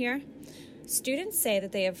department here, students say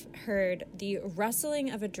that they have heard the rustling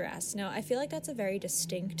of a dress. Now, I feel like that's a very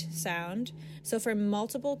distinct sound. So for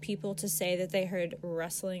multiple people to say that they heard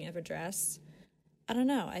rustling of a dress, I don't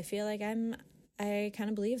know. I feel like I kind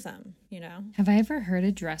of believe them, Have I ever heard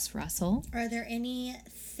a dress rustle? Are there any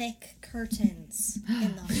thick curtains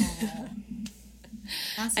in the hall?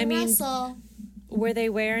 That's a rustle. Were they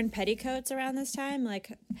wearing petticoats around this time?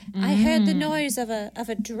 Like, I heard the noise of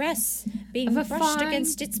a dress being Of a brushed fine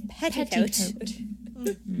against its petticoat.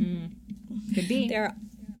 Could be. There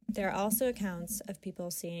are also accounts of people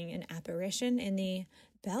seeing an apparition in the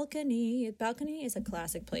balcony. Balcony is a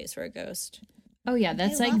classic place for a ghost. Oh, yeah.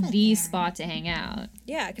 That's I like love it the there. spot to hang out.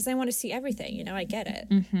 Yeah, because I want to see everything. I get it.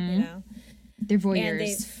 They're And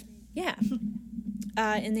voyeurs.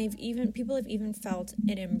 people have even felt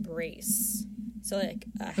an embrace, so like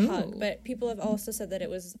a hug. But people have also said that it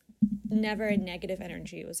was never a negative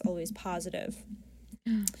energy; it was always positive.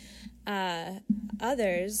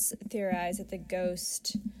 Others theorize that the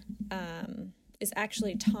ghost is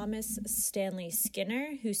actually Thomas Stanley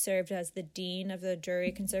Skinner, who served as the dean of the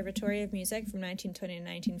Drury Conservatory of Music from 1920 to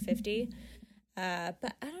 1950.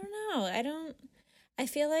 But I don't know. I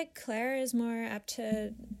feel like Claire is more apt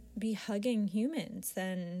to be hugging humans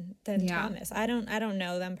than Thomas. I don't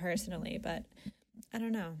know them personally, but I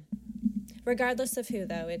don't know. Regardless of who,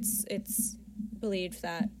 though, it's believed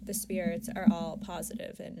that the spirits are all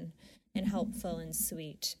positive and helpful and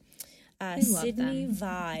sweet. love Sydney them.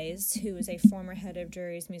 Vise, who was a former head of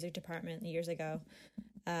Drury's music department years ago,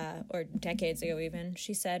 or decades ago even,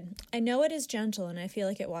 she said, "I know it is gentle and I feel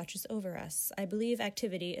like it watches over us. I believe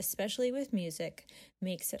activity, especially with music,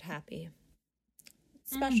 makes it happy."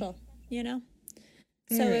 Special,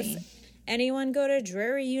 So Very. if anyone go to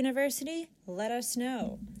Drury University, let us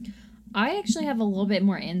know. I actually have a little bit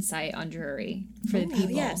more insight on Drury for the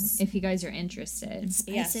people, yes. if you guys are interested.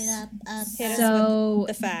 Spice it up. Hit us So with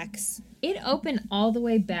the facts. it opened all the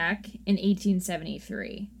way back in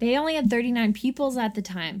 1873. They only had 39 pupils at the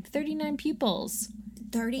time. 39 pupils.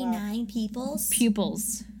 39 peoples.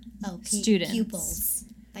 Pupils. Students. Pupils.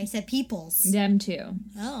 I said peoples. Them too.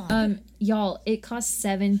 Oh, Y'all, it cost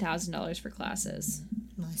 $7,000 for classes.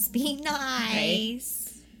 must be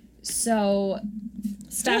nice. So,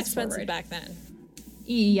 Still fast expensive forward. back then.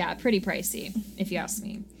 Yeah, pretty pricey, if you ask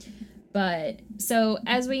me. But, so,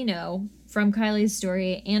 as we know from Kylie's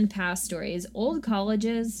story and past stories, old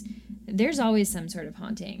colleges, there's always some sort of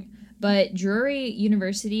haunting. But Drury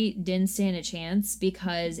University didn't stand a chance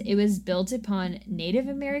because it was built upon Native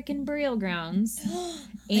American burial grounds.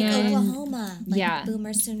 Like Oklahoma. Like yeah,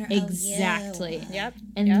 Boomer Sooner. exactly. Oh, Yep.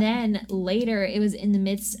 And yep. then later, it was in the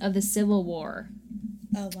midst of the Civil War.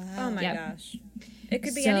 oh wow. Oh my Yep. gosh. It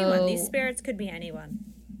could be So- anyone. These spirits could be anyone.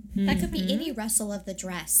 That could be any rustle of the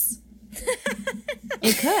dress.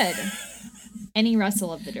 It could. Any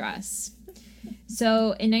rustle of the dress.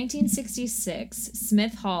 So in 1966,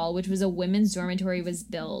 Smith Hall, which was a women's dormitory, was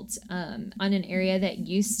built on an area that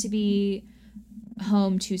used to be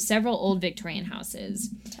home to several old Victorian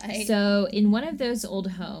houses. Tight. So in one of those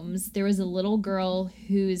old homes, there was a little girl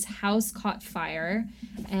whose house caught fire,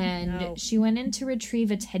 and No. she went in to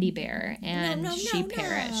retrieve a teddy bear, and she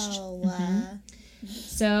perished. No.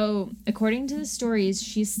 So, according to the stories,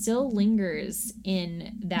 she still lingers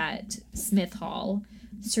in that Smith Hall,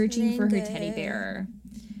 searching for her teddy bear.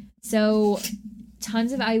 So,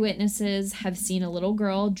 tons of eyewitnesses have seen a little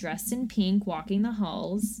girl dressed in pink walking the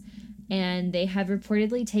halls, and they have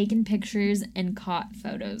reportedly taken pictures and caught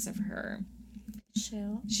photos of her.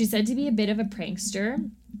 Chill. She's said to be a bit of a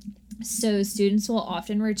prankster. So, students will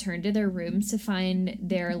often return to their rooms to find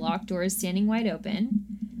their locked doors standing wide open,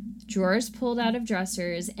 drawers pulled out of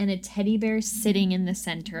dressers, and a teddy bear sitting in the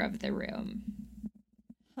center of the room.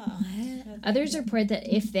 Others report that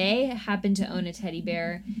if they happen to own a teddy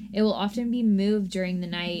bear, it will often be moved during the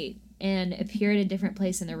night and appear at a different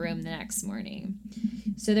place in the room the next morning.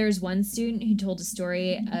 So there was one student who told a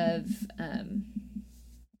story of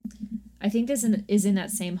I think this is in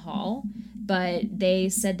that same hall, but they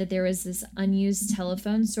said that there was this unused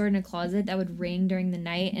telephone stored in a closet that would ring during the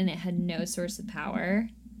night and it had no source of power.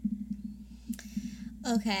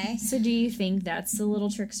 Okay. So do you think that's the little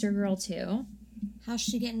trickster girl too? How's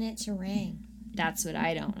she getting it to ring? That's what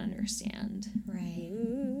I don't understand. Right.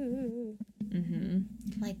 Mm-hmm.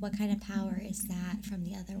 Like, what kind of power is that from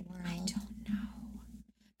the other world? I don't know.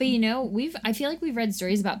 But you know, I feel like we've read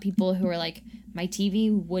stories about people who are like, my TV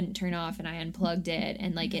wouldn't turn off and I unplugged it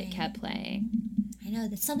and like it kept playing. I know,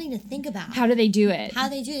 that's something to think about. How do they do it? How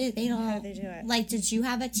they do it? They don't. How do they do it? Like, did you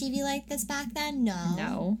have a TV like this back then? No.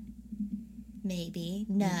 No. Maybe.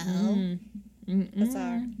 No.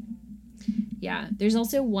 Bizarre. Yeah, there's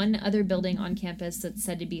also one other building on campus that's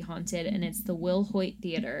said to be haunted, and it's the Will Hoyt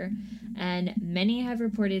Theater. And many have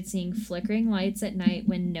reported seeing flickering lights at night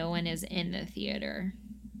when no one is in the theater.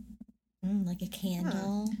 Like a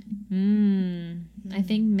candle. I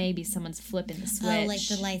think maybe someone's flipping the switch. Oh, like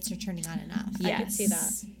the lights are turning on and off. Yes. I could see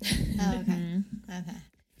that. Oh, okay. Okay.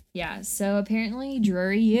 Yeah, so apparently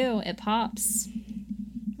Drury U, it pops.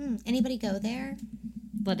 Anybody go there?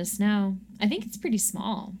 Let us know. I think it's pretty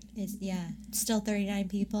small. Still 39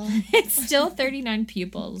 people. It's still 39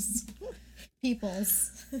 pupils.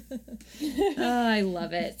 Peoples. Oh, I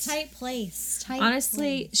love it. Tight place.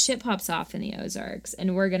 Honestly, shit pops off in the Ozarks,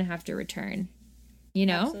 and we're gonna have to return. You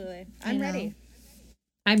know? Absolutely. I'm ready.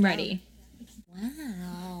 I'm ready.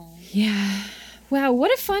 Wow. Yeah. Wow,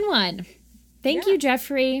 what a fun one. Thank you,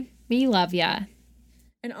 Jeffrey. We love ya.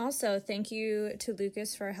 And also, thank you to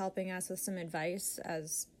Lucas for helping us with some advice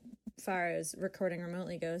as far as recording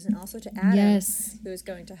remotely goes, and also to Adam, who is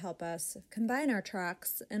going to help us combine our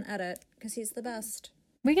tracks and edit, because he's the best.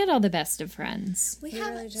 We got all the best of friends. We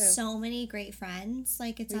have so many great friends.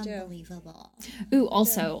 Like, it's unbelievable. Ooh,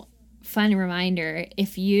 also, fun reminder,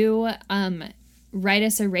 if you write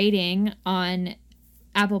us a rating on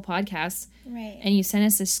Apple Podcasts and you send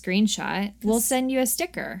us a screenshot, we'll send you a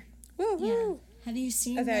sticker. Woo-hoo. Yeah. Have you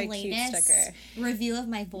seen the very latest cute review of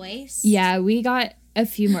my voice? Yeah, we got a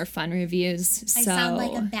few more fun reviews. I sound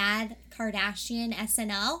like a bad Kardashian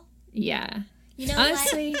SNL. Yeah. You know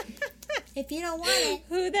honestly, what? If you don't want it,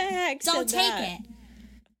 who the heck don't said take that?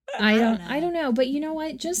 it. I don't know, but you know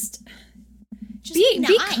what? Just be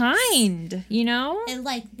be nice. kind, you know? And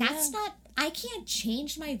like, that's not, I can't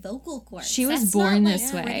change my vocal cords. She was That's born not,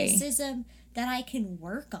 this like, way. criticism that I can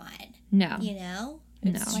work on. No. You know?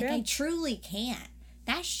 No. Like, I truly can't.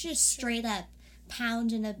 That's just straight up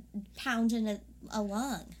pounding a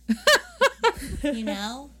lung. You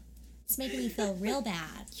know? It's making me feel real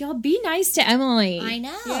bad. Y'all be nice to Emily. I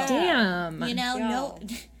know. Yeah. Damn. You know,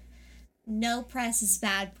 no press is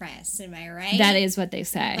bad press, am I right? That is what they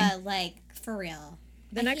say. But like, for real.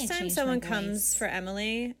 The next time someone comes for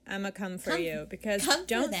Emily, I'm going to come for you, because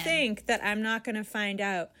don't think that I'm not going to find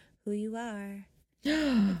out who you are.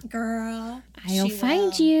 Girl. I'll she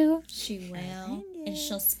find will. you. She will. And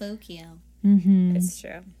she'll spook you. Mm-hmm. It's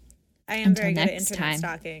true. I am Until very good at next internet time.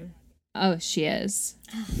 stalking. Oh, she is.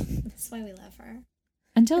 That's why we love her.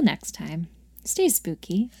 Until next time, stay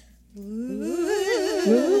spooky. Bye,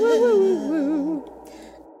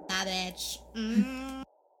 bitch.